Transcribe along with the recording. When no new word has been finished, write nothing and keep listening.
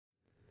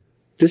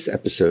This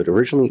episode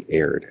originally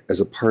aired as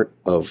a part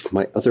of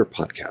my other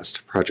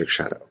podcast, Project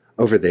Shadow.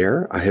 Over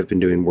there, I have been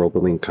doing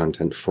world-building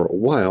content for a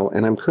while,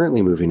 and I'm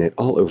currently moving it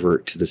all over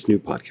to this new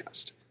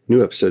podcast.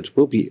 New episodes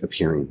will be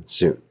appearing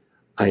soon.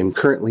 I am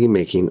currently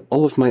making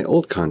all of my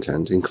old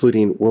content,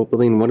 including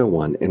Worldbuilding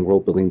 101 and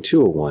Worldbuilding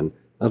 201,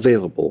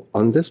 available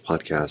on this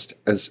podcast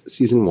as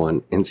Season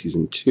 1 and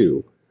Season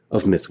 2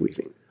 of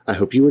Mythweaving. I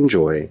hope you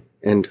enjoy,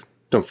 and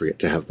don't forget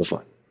to have the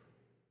fun.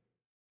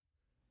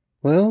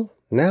 Well,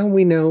 now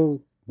we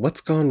know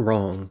what's gone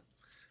wrong,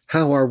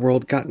 how our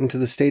world got into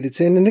the state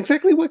it's in, and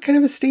exactly what kind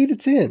of a state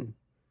it's in.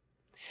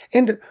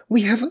 And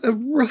we have a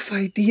rough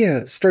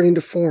idea starting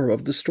to form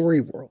of the story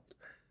world.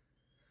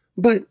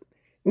 But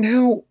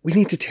now we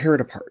need to tear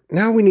it apart.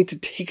 Now we need to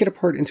take it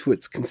apart into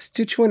its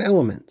constituent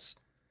elements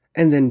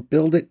and then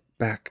build it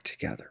back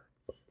together.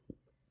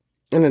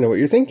 And I know what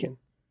you're thinking.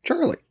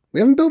 Charlie,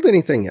 we haven't built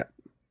anything yet.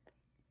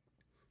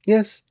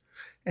 Yes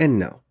and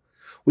no.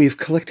 We have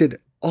collected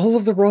all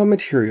of the raw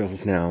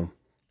materials now.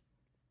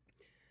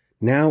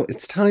 Now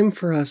it's time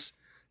for us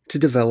to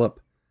develop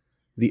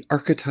the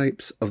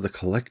archetypes of the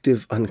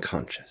collective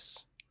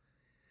unconscious.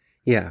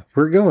 Yeah,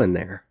 we're going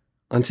there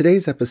on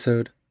today's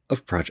episode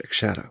of Project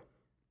Shadow.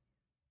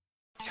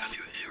 Can you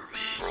hear me?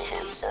 I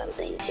have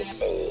something to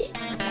say.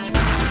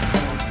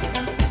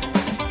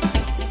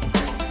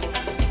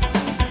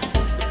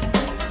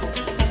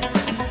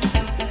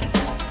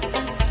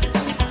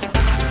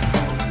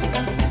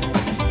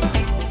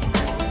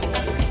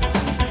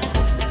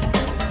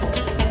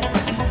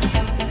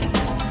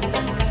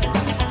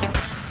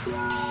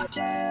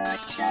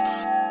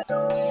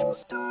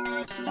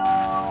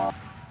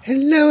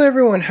 Hello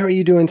everyone, how are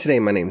you doing today?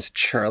 My name's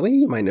Charlie.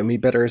 You might know me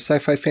better as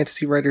sci-fi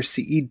fantasy writer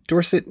C.E.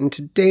 Dorset, and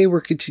today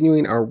we're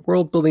continuing our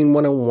World Building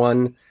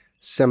 101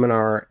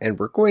 seminar, and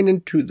we're going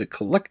into the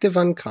collective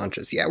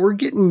unconscious. Yeah, we're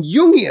getting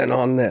Jungian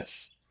on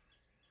this.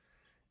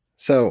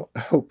 So I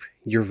hope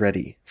you're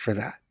ready for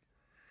that.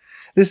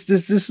 This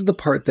is the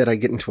part that I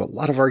get into a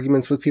lot of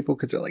arguments with people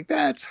because they're like,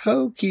 that's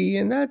hokey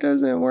and that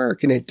doesn't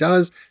work. And it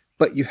does,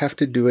 but you have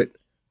to do it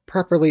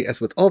properly. As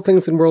with all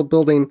things in world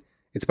building,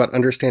 it's about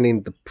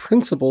understanding the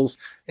principles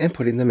and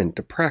putting them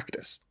into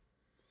practice.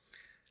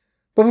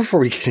 But before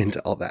we get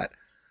into all that,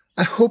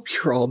 I hope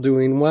you're all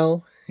doing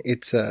well.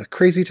 It's a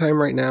crazy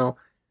time right now.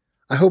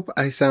 I hope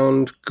I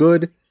sound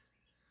good.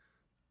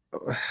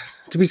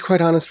 To be quite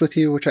honest with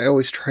you, which I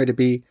always try to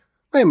be,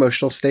 my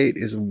emotional state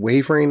is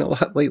wavering a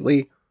lot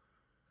lately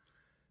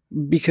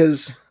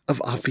because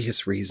of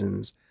obvious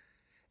reasons.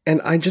 And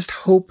I just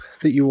hope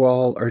that you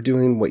all are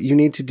doing what you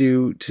need to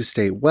do to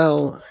stay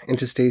well and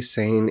to stay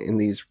sane in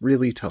these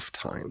really tough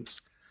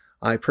times.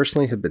 I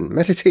personally have been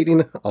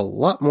meditating a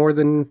lot more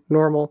than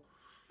normal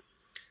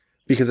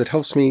because it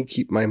helps me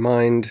keep my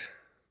mind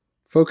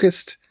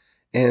focused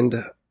and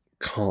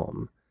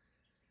calm.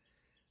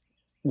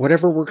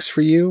 Whatever works for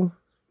you,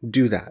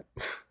 do that.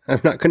 I'm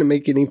not going to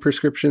make any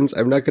prescriptions.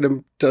 I'm not going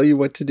to tell you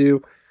what to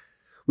do.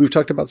 We've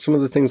talked about some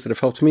of the things that have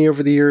helped me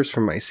over the years,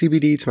 from my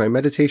CBD to my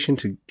meditation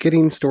to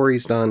getting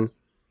stories done.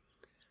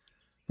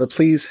 But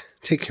please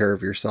take care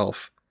of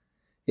yourself.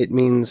 It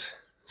means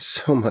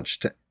so much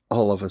to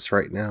all of us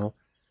right now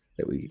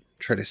that we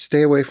try to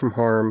stay away from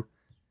harm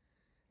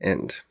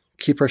and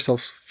keep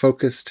ourselves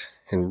focused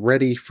and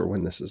ready for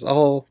when this is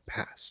all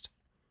past.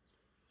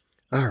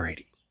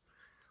 Alrighty,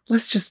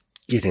 let's just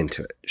get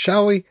into it,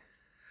 shall we?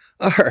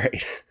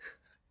 Alright,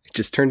 it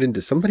just turned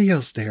into somebody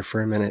else there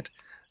for a minute.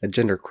 A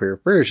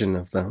genderqueer version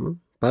of them,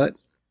 but,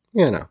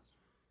 you know,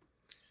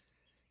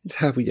 it's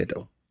how we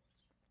do.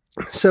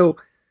 So,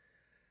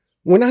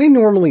 when I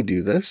normally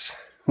do this,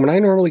 when I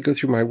normally go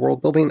through my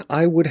world building,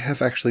 I would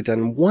have actually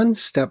done one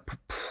step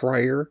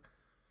prior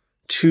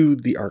to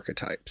the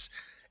archetypes.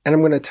 And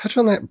I'm going to touch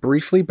on that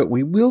briefly, but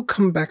we will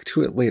come back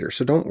to it later,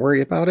 so don't worry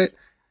about it.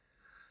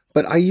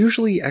 But I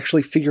usually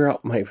actually figure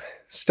out my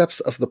steps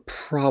of the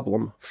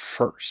problem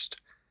first,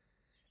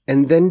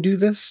 and then do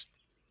this.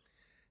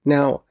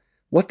 Now,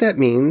 what that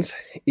means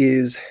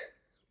is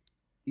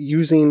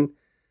using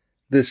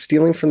the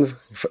stealing from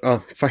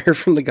the fire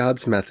from the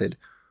gods method.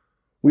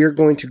 We are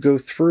going to go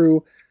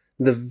through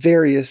the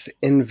various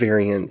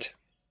invariant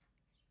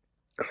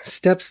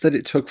steps that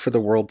it took for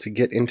the world to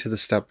get into the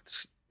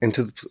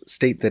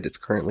state that it's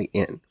currently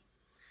in.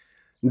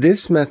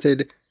 This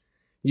method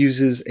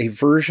uses a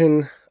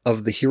version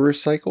of the hero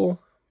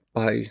cycle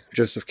by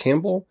Joseph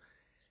Campbell,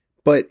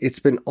 but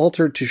it's been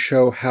altered to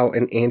show how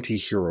an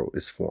anti-hero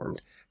is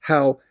formed,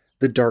 how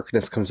the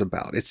darkness comes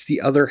about. It's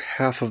the other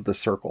half of the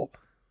circle.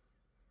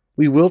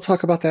 We will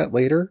talk about that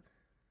later,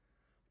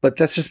 but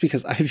that's just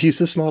because I've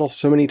used this model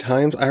so many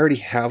times. I already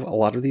have a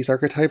lot of these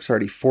archetypes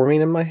already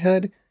forming in my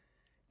head,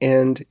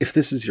 and if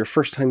this is your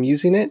first time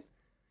using it,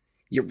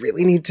 you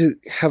really need to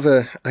have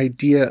an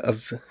idea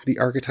of the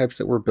archetypes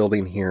that we're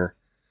building here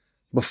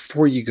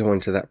before you go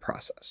into that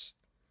process.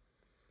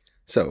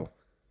 So,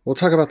 we'll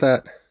talk about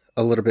that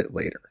a little bit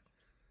later.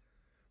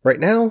 Right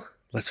now,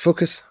 let's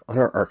focus on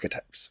our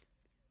archetypes.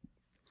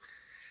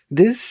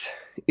 This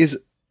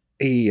is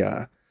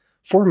a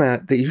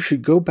format that you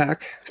should go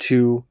back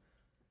to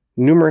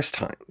numerous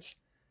times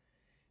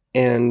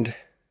and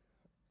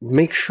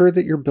make sure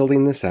that you're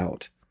building this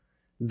out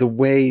the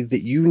way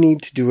that you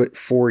need to do it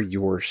for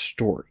your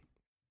story,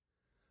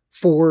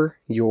 for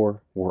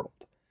your world.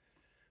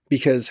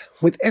 Because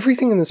with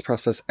everything in this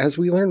process, as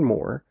we learn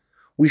more,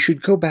 we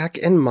should go back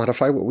and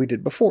modify what we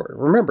did before.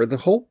 Remember, the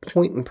whole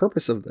point and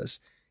purpose of this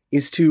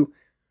is to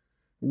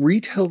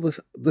retell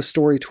the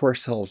story to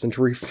ourselves and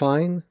to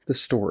refine the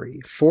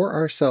story for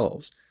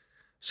ourselves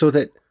so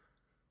that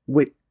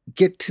we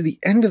get to the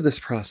end of this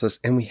process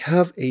and we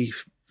have a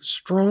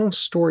strong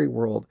story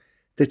world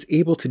that's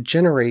able to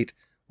generate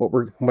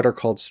what are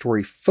called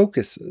story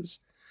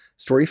focuses,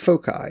 story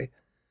foci,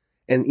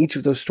 and each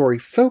of those story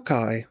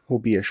foci will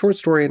be a short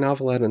story, a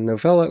novelette, a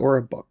novella, or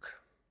a book,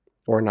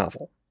 or a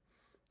novel.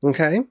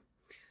 Okay?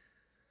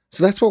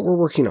 So that's what we're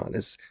working on,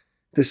 is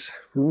this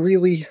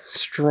really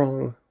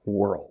strong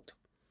world.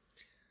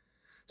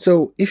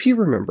 So if you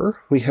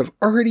remember, we have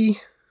already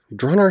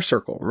drawn our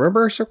circle.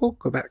 Remember our circle?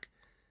 Go back.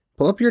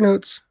 Pull up your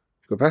notes.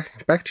 Go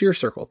back to your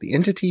circle. The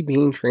entity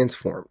being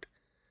transformed.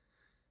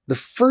 The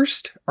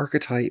first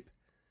archetype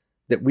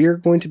that we are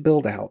going to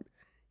build out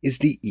is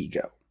the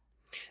ego.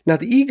 Now,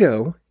 the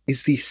ego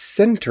is the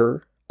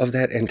center of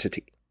that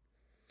entity.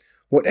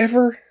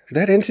 Whatever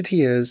that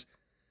entity is,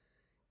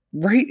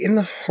 right in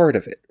the heart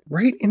of it,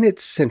 right in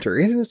its center,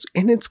 in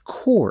its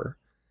core,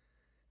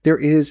 there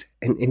is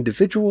an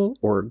individual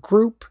or a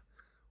group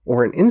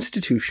or an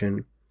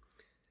institution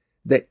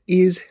that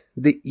is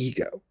the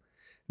ego.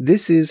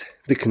 This is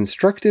the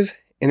constructive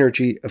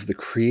energy of the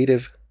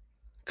creative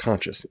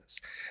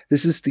consciousness.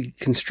 This is the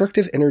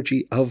constructive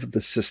energy of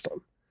the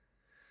system.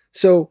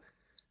 So,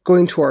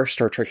 going to our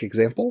Star Trek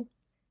example,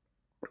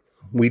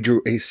 we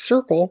drew a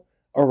circle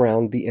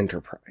around the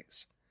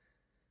Enterprise.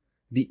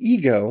 The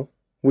ego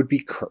would be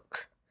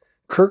Kirk.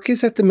 Kirk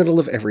is at the middle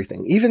of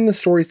everything. Even the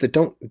stories that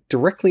don't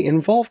directly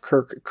involve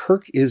Kirk,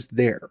 Kirk is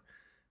there.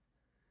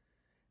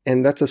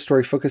 And that's a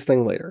story focus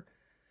thing later.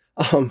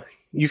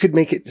 You could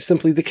make it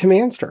simply the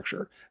command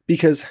structure,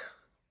 because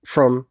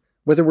from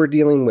whether we're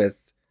dealing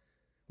with,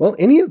 well,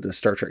 any of the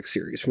Star Trek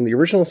series, from the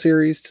original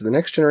series to the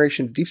Next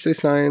Generation to Deep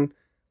Space Nine,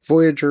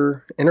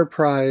 Voyager,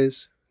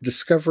 Enterprise,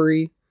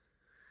 Discovery.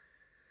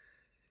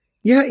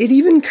 Yeah, it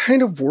even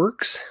kind of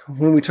works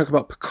when we talk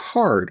about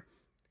Picard.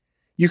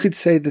 You could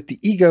say that the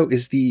ego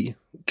is the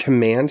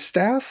command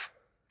staff,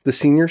 the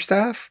senior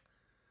staff,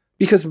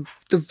 because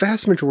the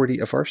vast majority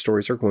of our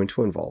stories are going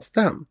to involve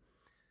them.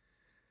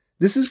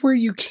 This is where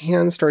you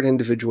can start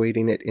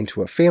individuating it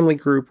into a family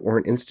group or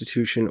an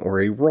institution or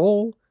a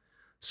role.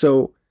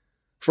 So,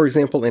 for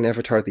example, in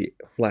Avatar: The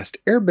Last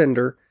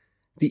Airbender,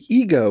 the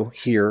ego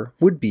here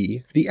would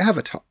be the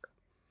avatar,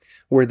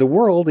 where the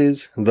world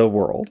is the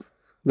world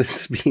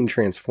that's being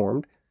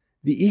transformed.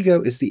 The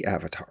ego is the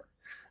avatar,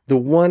 the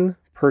one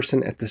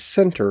person at the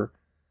center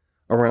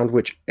around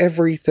which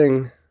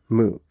everything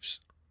moves.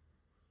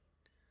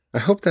 I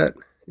hope that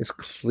is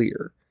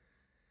clear.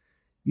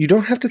 You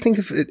don't have to think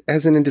of it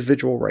as an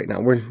individual right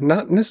now. We're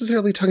not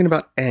necessarily talking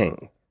about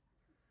Aang.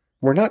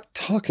 We're not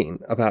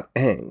talking about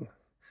Aang.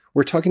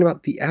 We're talking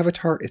about the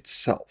avatar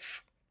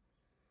itself.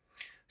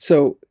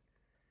 So,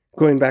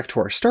 going back to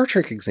our Star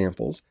Trek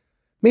examples,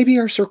 maybe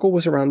our circle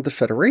was around the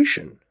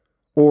Federation.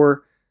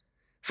 Or,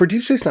 for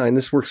Deep Space Nine,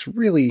 this works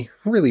really,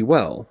 really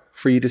well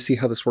for you to see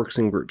how this works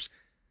in groups.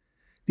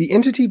 The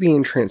entity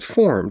being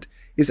transformed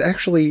is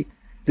actually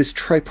this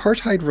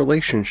tripartite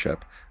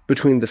relationship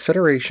between the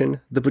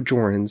Federation, the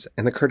Bajorans,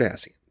 and the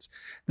Cardassians.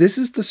 This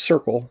is the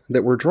circle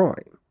that we're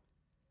drawing.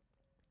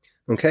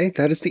 Okay?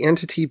 That is the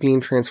entity being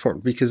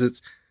transformed, because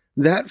it's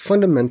that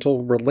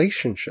fundamental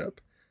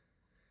relationship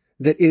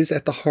that is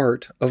at the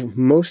heart of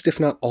most, if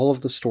not all,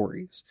 of the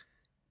stories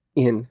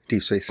in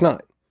Deep Space Nine.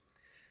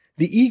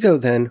 The ego,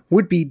 then,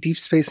 would be Deep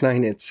Space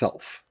Nine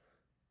itself,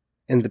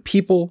 and the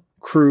people,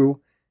 crew,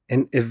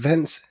 and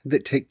events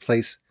that take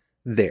place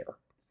there,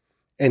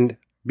 and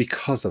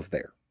because of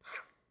there.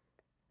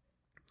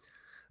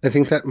 I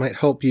think that might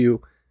help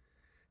you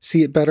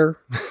see it better.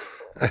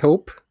 I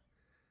hope.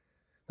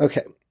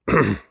 Okay.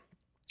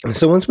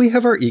 So once we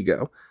have our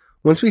ego,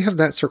 once we have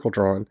that circle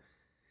drawn,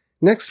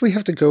 next we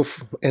have to go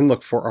and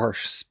look for our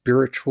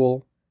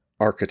spiritual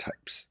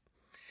archetypes.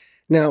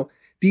 Now,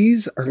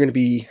 these are going to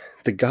be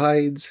the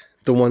guides,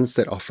 the ones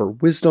that offer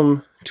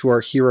wisdom to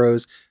our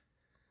heroes.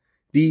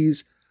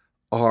 These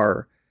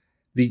are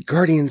the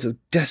guardians of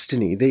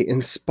destiny. They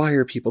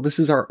inspire people. This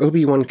is our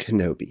Obi-Wan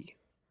Kenobi,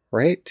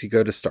 right? To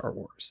go to Star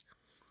Wars.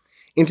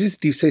 In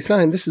Deep Space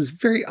Nine, this is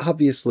very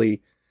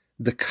obviously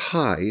the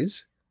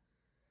Kais,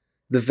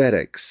 the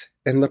Vedics,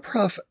 and the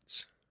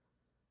prophets,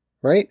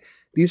 right?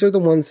 These are the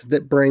ones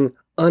that bring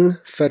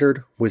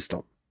unfettered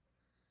wisdom.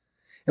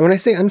 And when I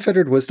say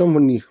unfettered wisdom,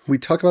 when we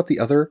talk about the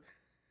other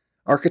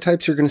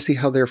archetypes, you're going to see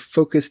how they're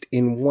focused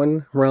in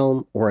one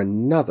realm or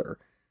another.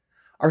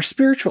 Our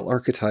spiritual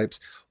archetypes,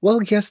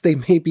 well, yes, they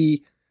may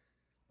be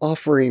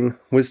offering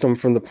wisdom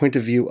from the point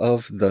of view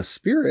of the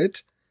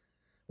spirit,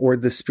 or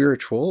the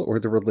spiritual, or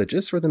the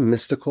religious, or the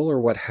mystical,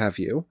 or what have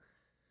you.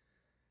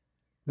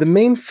 The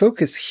main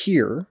focus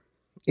here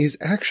is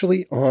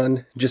actually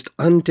on just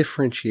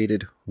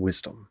undifferentiated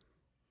wisdom.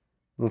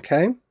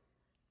 Okay?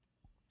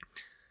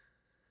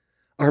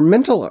 Our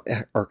mental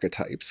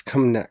archetypes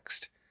come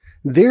next.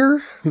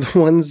 They're the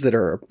ones that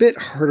are a bit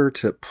harder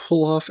to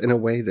pull off in a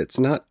way that's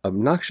not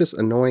obnoxious,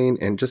 annoying,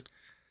 and just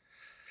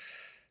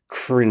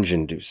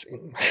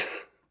cringe-inducing.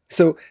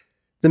 So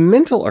the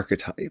mental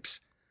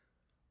archetypes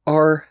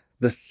are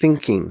the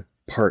thinking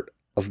part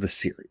of the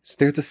series.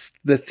 They're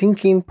the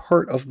thinking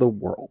part of the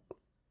world.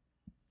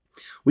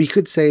 We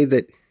could say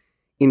that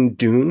in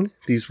Dune,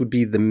 these would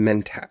be the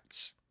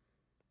mentats,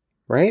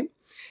 right?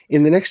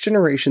 In the Next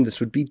Generation, this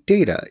would be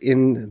Data.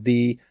 In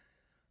the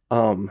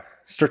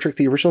Star Trek,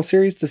 the original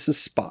series, this is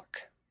Spock.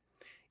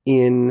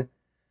 In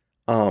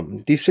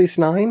Deep Space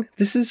Nine,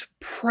 this is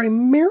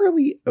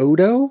primarily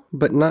Odo,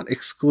 but not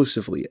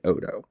exclusively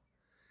Odo.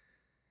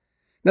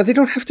 Now, they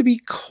don't have to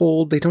be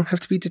cold, they don't have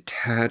to be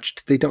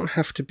detached, they don't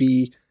have to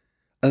be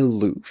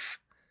aloof.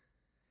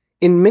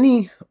 In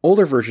many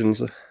older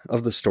versions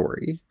of the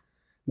story,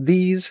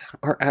 these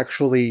are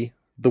actually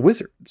the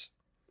wizards.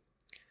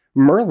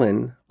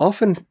 Merlin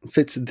often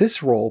fits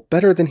this role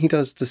better than he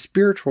does the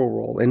spiritual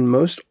role in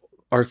most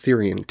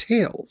Arthurian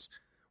tales,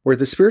 where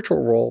the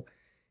spiritual role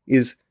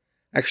is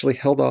actually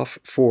held off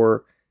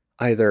for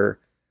either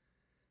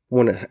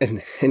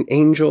an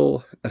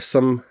angel,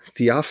 some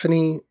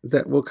theophany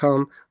that will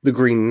come. The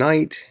Green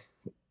Knight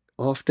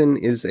often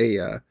is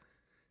a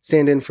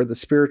stand-in for the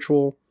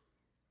spiritual.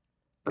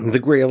 The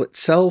Grail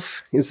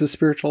itself is the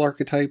spiritual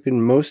archetype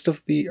in most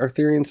of the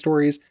Arthurian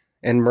stories,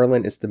 and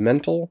Merlin is the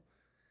mental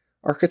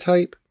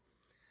archetype.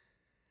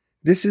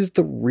 This is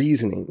the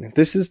reasoning.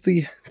 This is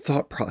the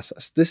thought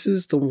process. This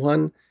is the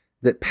one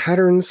that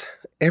patterns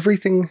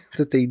everything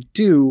that they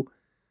do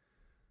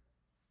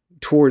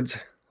towards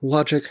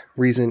logic,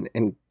 reason,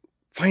 and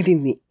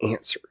finding the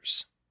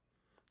answers.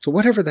 So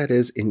whatever that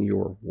is in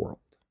your world.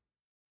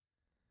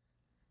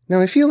 Now,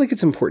 I feel like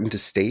it's important to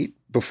state,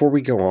 before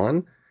we go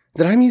on,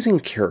 that I'm using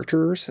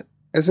characters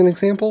as an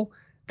example.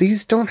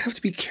 These don't have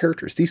to be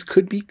characters. These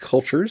could be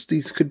cultures.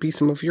 These could be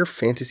some of your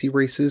fantasy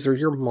races or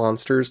your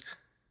monsters.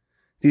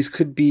 These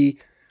could be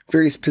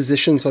various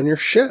positions on your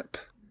ship.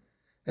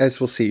 As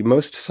we'll see,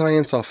 most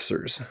science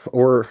officers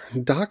or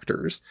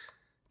doctors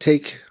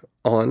take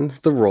on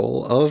the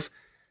role of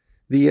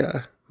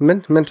the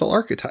mental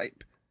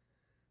archetype,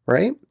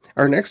 right?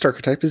 Our next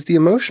archetype is the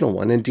emotional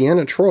one, and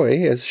Deanna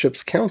Troi, as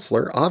ship's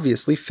counselor,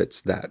 obviously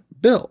fits that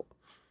bill.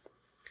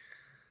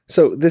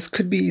 So this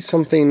could be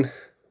something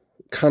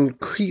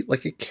concrete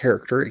like a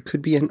character. It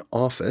could be an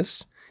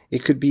office.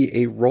 It could be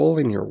a role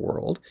in your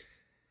world.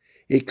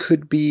 It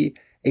could be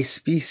a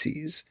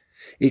species.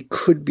 It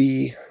could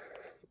be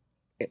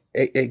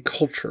a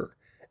culture,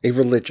 a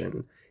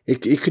religion.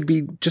 It could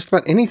be just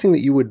about anything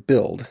that you would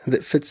build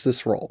that fits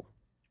this role.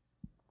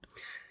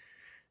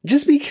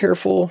 Just be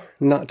careful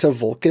not to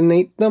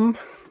Vulcanate them,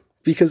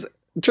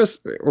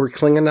 or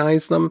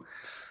Klingonize them.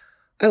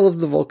 I love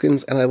the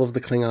Vulcans and I love the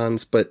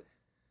Klingons, but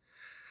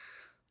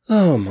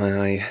oh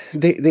my,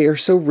 they are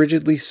so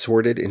rigidly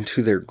sorted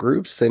into their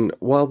groups, and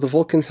while the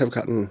Vulcans have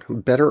gotten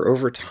better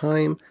over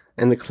time,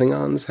 and the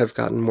Klingons have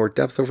gotten more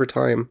depth over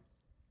time,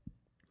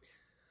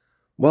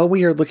 while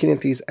we are looking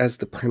at these as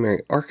the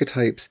primary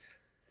archetypes,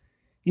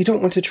 you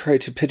don't want to try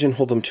to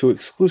pigeonhole them too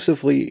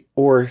exclusively,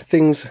 or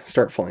things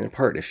start falling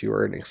apart. If you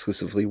are an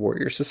exclusively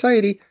warrior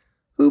society,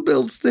 who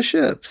builds the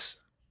ships?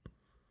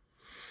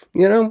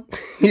 You know,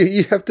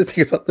 you have to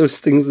think about those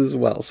things as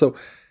well. So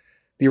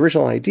the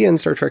original idea in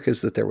Star Trek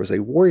is that there was a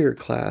warrior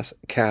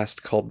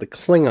caste called the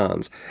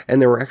Klingons,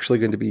 and there were actually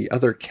going to be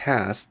other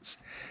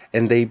castes,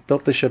 and they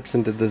built the ships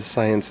and did the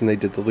science and they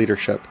did the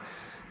leadership.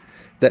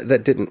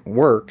 That didn't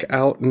work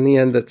out in the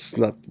end. That's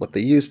not what they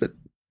used, but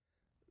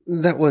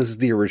that was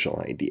the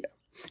original idea.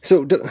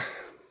 So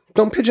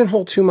don't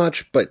pigeonhole too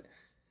much, but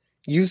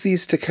use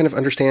these to kind of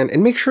understand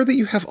and make sure that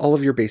you have all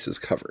of your bases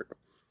covered.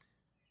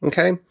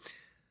 Okay?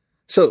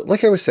 So,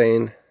 like I was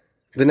saying,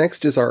 the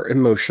next is our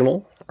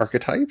emotional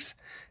archetypes.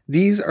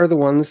 These are the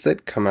ones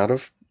that come out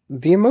of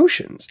the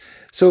emotions.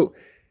 So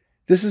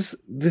this is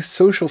the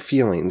social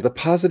feeling, the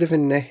positive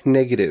and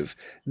negative,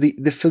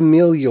 the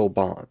familial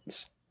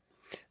bonds.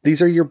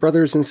 These are your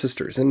brothers and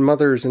sisters, and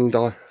mothers and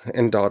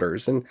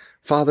daughters, and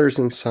fathers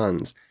and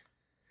sons.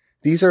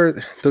 These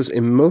are those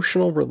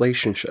emotional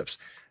relationships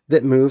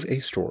that move a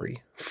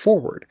story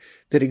forward,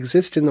 that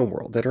exist in the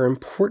world, that are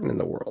important in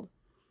the world.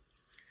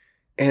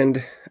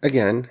 And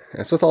again,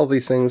 as with all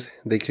these things,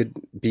 they could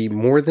be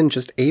more than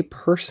just a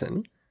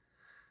person.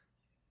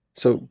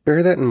 So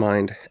bear that in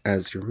mind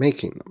as you're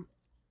making them.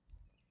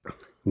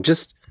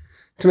 Just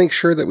to make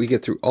sure that we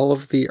get through all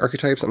of the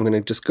archetypes, I'm going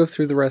to just go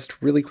through the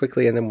rest really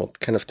quickly, and then we'll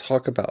kind of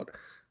talk about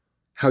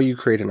how you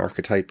create an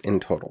archetype in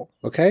total,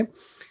 okay?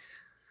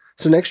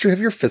 So next you have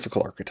your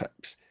physical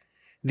archetypes.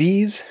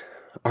 These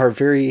are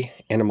very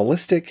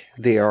animalistic.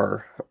 They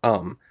are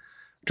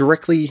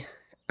directly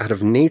out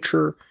of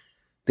nature.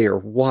 They are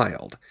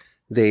wild.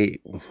 They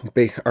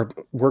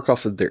work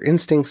off of their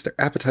instincts, their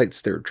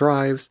appetites, their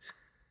drives.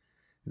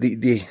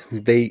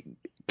 They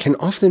can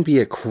often be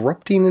a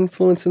corrupting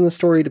influence in the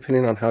story,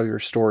 depending on how your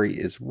story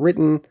is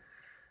written.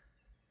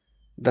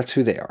 That's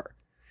who they are.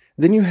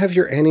 Then you have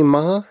your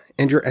anima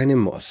and your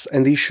animus,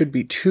 and these should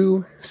be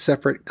two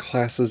separate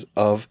classes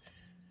of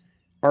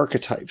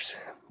archetypes.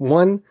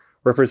 One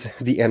represents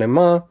the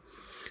anima,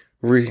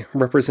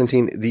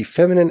 representing the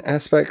feminine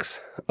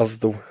aspects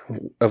of the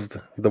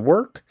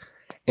work,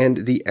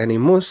 and the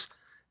animus,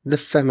 the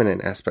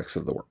feminine aspects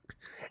of the work.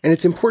 And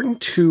it's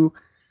important to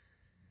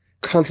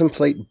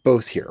contemplate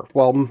both here.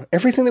 While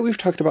everything that we've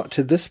talked about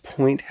to this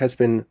point has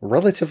been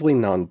relatively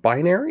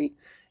non-binary,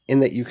 in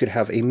that you could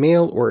have a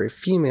male or a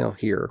female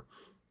here,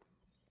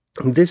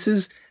 this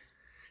is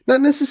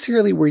not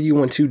necessarily where you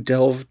want to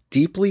delve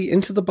deeply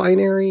into the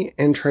binary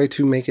and try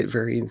to make it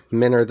very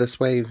men are this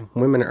way,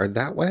 women are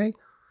that way,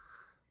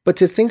 but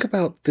to think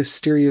about the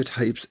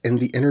stereotypes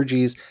and the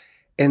energies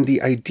and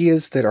the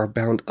ideas that are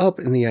bound up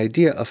in the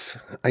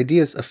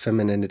ideas of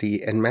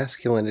femininity and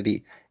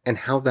masculinity, and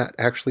how that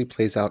actually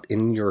plays out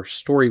in your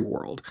story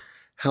world,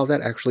 how that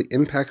actually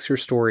impacts your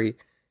story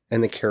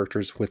and the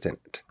characters within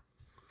it.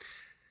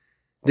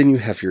 Then you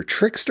have your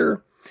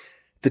trickster.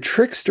 The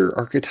trickster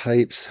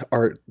archetypes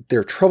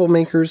they're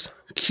troublemakers.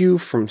 Q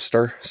from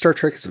Star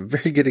Trek is a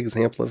very good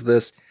example of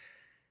this.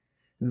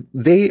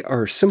 They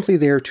are simply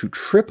there to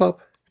trip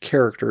up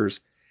characters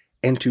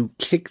and to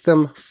kick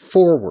them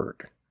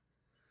forward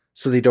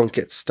so they don't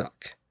get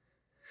stuck.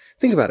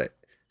 Think about it.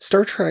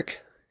 Star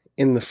Trek,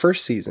 in the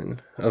first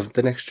season of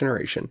The Next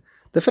Generation,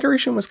 the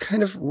Federation was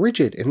kind of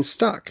rigid and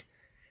stuck,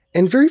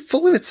 and very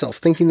full of itself,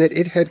 thinking that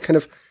it had kind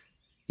of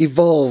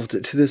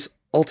evolved to this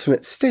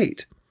ultimate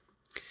state.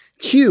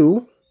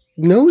 Q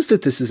knows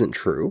that this isn't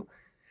true,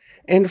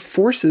 and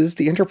forces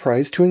the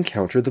Enterprise to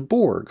encounter the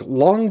Borg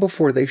long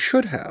before they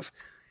should have.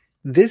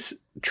 This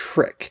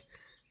trick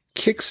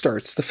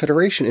kickstarts the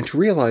Federation into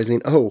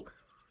realizing, oh,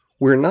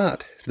 we're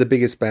not the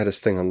biggest,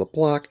 baddest thing on the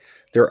block.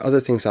 There are other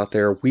things out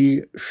there.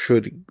 We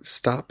should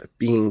stop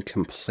being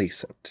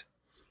complacent.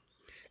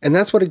 And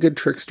that's what a good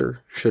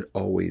trickster should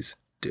always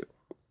do.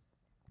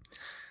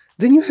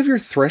 Then you have your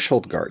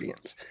threshold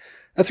guardians.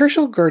 A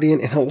threshold guardian,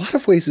 in a lot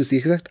of ways, is the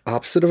exact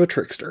opposite of a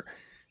trickster.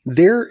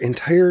 Their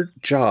entire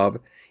job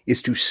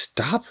is to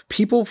stop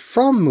people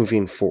from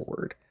moving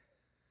forward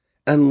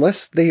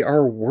unless they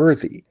are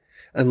worthy,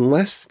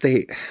 unless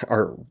they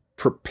are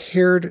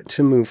prepared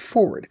to move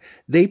forward.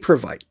 They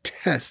provide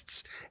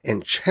tests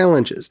and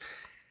challenges,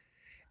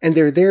 and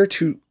they're there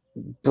to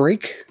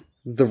break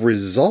the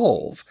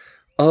resolve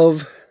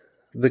of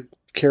the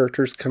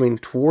characters coming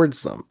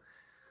towards them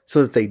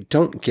so that they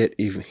don't get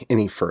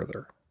any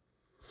further.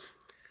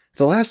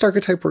 The last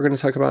archetype we're going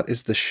to talk about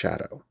is the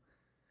shadow.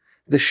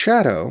 The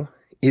shadow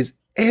is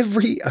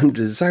every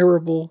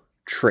undesirable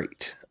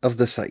trait of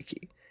the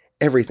psyche.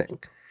 Everything.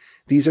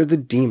 These are the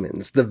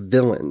demons, the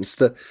villains,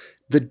 the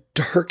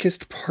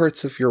darkest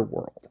parts of your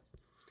world.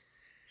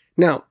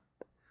 Now,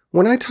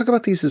 when I talk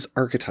about these as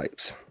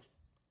archetypes,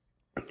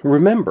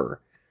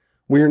 remember,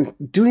 we're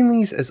doing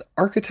these as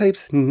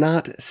archetypes,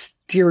 not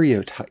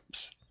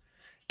stereotypes.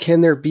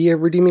 Can there be a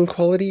redeeming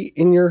quality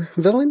in your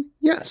villain?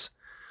 Yes.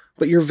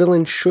 But your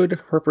villain should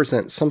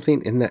represent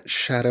something in that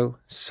shadow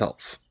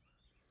self.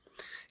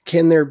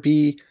 Can there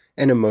be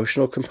an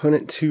emotional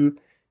component to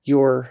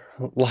your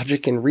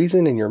logic and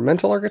reason and your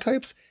mental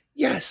archetypes?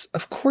 Yes,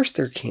 of course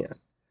there can.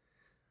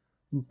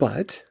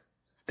 But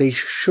they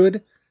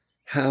should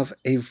have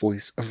a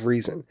voice of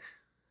reason.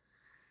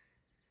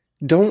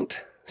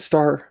 Don't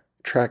Star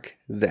Trek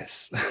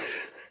this.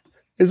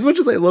 As much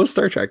as I love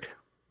Star Trek,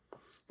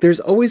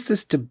 there's always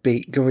this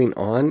debate going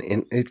on,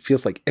 and it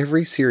feels like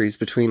every series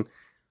between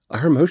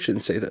our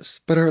emotions say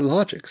this, but our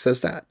logic says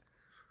that.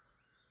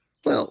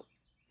 Well,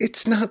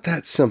 it's not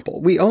that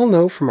simple. We all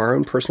know from our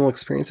own personal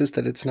experiences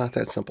that it's not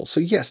that simple. So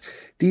yes,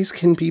 these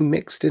can be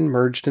mixed and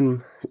merged,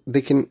 and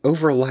they can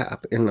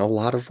overlap in a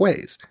lot of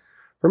ways.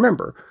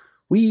 Remember,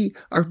 we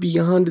are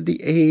beyond the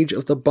age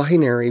of the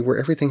binary where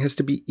everything has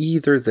to be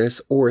either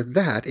this or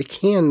that. It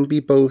can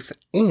be both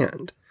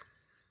and.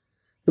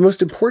 The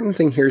most important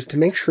thing here is to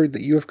make sure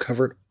that you have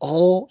covered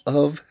all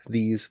of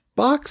these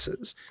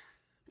boxes.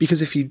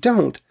 Because if you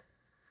don't,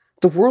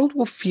 the world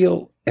will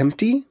feel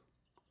empty,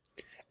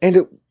 and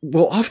it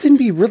will often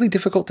be really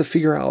difficult to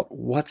figure out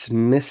what's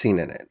missing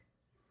in it.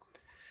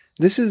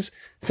 This is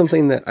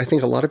something that I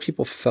think a lot of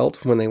people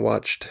felt when they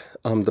watched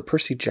the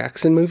Percy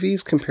Jackson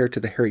movies compared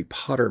to the Harry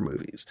Potter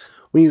movies.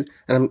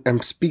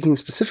 I'm speaking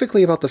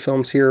specifically about the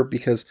films here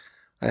because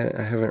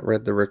I haven't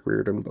read the Rick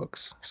Riordan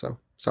books, so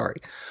sorry.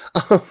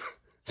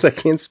 So I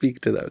can't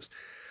speak to those.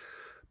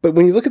 But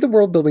when you look at the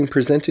world building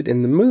presented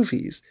in the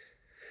movies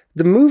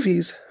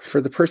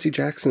for the Percy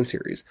Jackson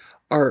series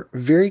are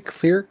very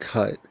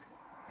clear-cut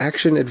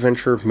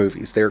action-adventure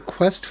movies. They're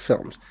quest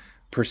films.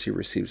 Percy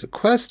receives a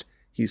quest,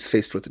 he's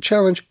faced with a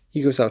challenge,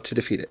 he goes out to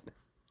defeat it.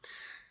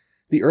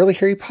 The early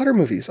Harry Potter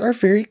movies are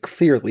very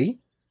clearly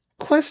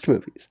quest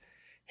movies.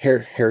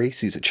 Harry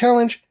sees a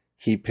challenge,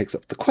 he picks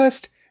up the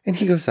quest, and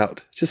he goes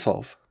out to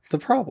solve the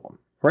problem,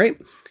 right?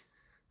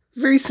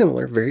 Very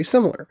similar, very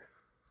similar.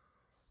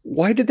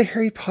 Why did the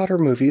Harry Potter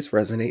movies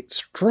resonate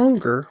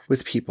stronger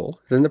with people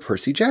than the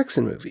Percy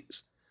Jackson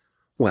movies?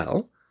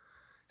 Well,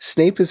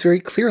 Snape is very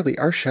clearly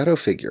our shadow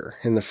figure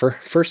in the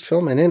first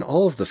film and in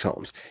all of the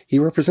films. He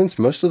represents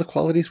most of the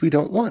qualities we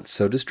don't want,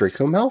 so does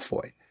Draco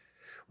Malfoy.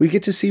 We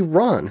get to see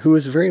Ron, who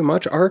is very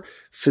much our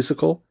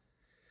physical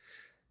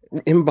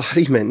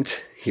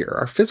embodiment here,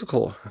 our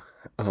physical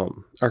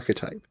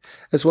archetype,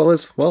 as well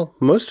as, well,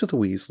 most of the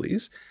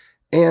Weasleys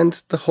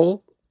and the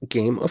whole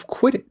game of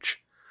Quidditch.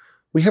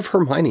 We have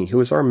Hermione, who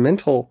is our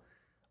mental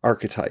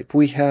archetype.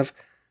 We have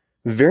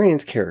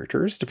variant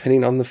characters,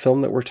 depending on the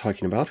film that we're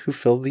talking about, who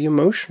fill the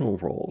emotional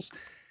roles.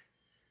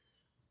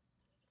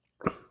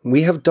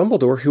 We have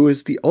Dumbledore, who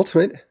is the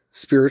ultimate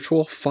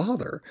spiritual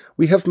father.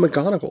 We have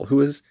McGonagall,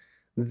 who is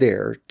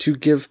there to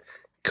give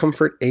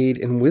comfort, aid,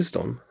 and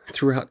wisdom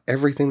throughout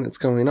everything that's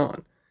going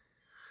on.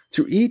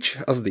 Through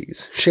each of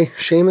these,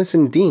 Seamus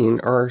and Dean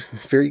are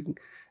very,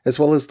 as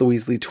well as the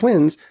Weasley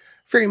twins,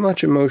 very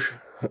much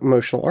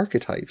emotional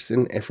archetypes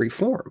in every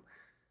form.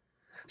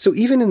 So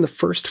even in the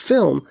first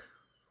film,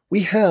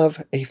 we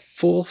have a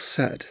full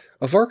set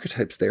of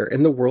archetypes there,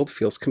 and the world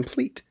feels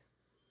complete.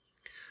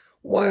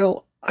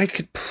 While I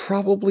could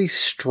probably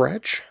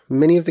stretch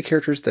many of the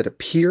characters that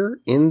appear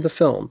in the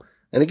film,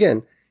 and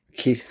again,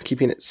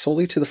 keeping it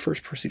solely to the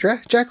first Percy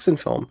Jackson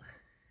film,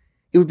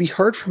 it would be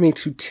hard for me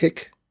to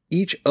tick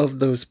each of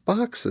those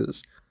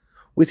boxes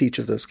with each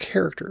of those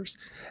characters,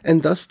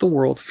 and thus the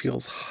world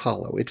feels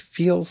hollow. It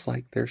feels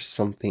like there's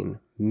something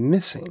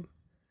missing.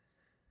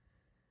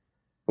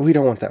 We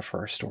don't want that for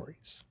our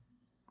stories.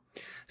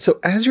 So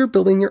as you're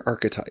building your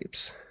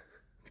archetypes,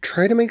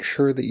 try to make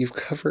sure that you've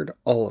covered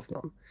all of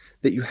them,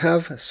 that you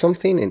have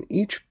something in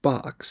each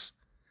box.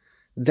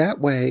 That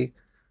way,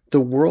 the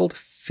world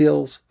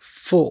feels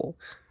full,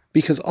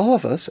 because all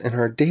of us in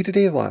our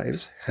day-to-day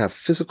lives have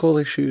physical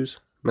issues,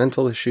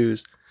 mental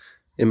issues,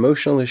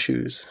 emotional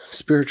issues,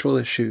 spiritual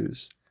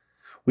issues.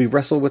 We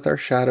wrestle with our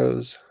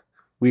shadows.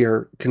 We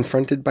are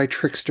confronted by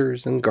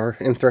tricksters and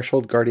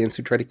threshold guardians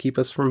who try to keep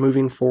us from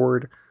moving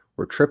forward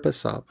or trip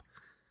us up.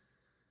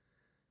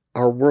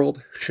 Our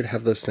world should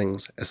have those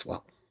things as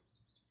well.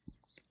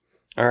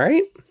 All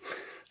right?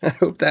 I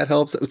hope that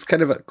helps. It was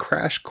kind of a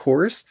crash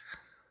course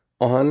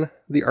on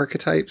the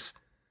archetypes.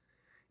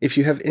 If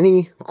you have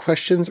any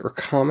questions or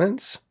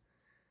comments,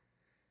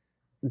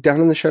 down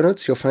in the show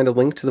notes, you'll find a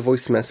link to the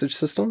voice message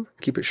system.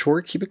 Keep it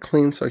short, keep it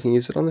clean so I can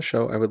use it on the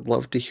show. I would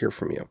love to hear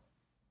from you.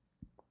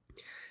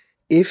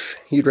 If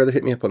you'd rather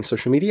hit me up on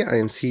social media, I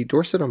am C.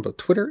 Dorsett on both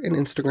Twitter and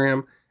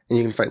Instagram, and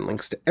you can find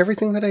links to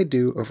everything that I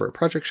do over at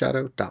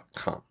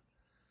projectshadow.com.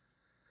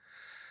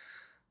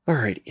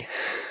 Alrighty.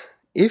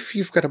 If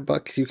you've got a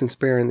buck you can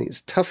spare in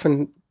these tough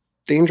and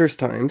dangerous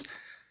times,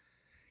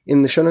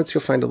 in the show notes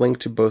you'll find a link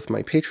to both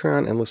my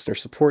Patreon and listener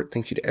support.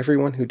 Thank you to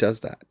everyone who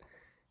does that.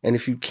 And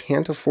if you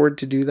can't afford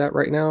to do that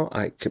right now,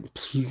 I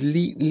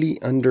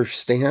completely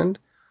understand.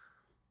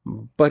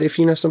 But if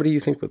you know somebody you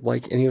think would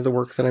like any of the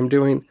work that I'm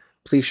doing,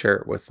 please share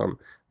it with them.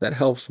 That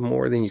helps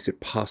more than you could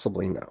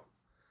possibly know.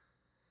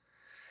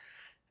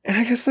 And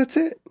I guess that's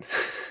it.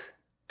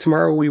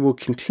 Tomorrow we will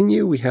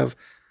continue. We have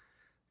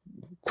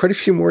quite a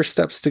few more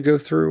steps to go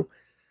through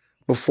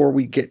before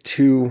we get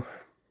to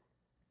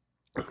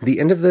the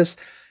end of this.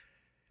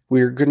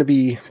 We're going to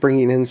be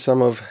bringing in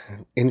some of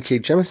N.K.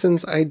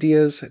 Jemison's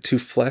ideas to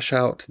flesh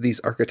out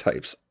these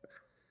archetypes.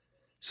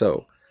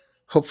 So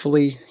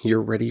hopefully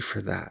you're ready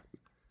for that.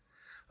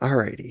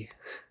 Alrighty.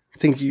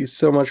 Thank you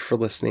so much for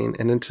listening.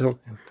 And until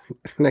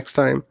next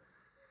time,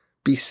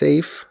 be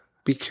safe,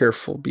 be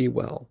careful, be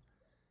well,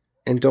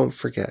 and don't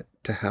forget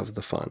to have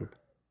the fun.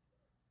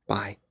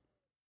 Bye.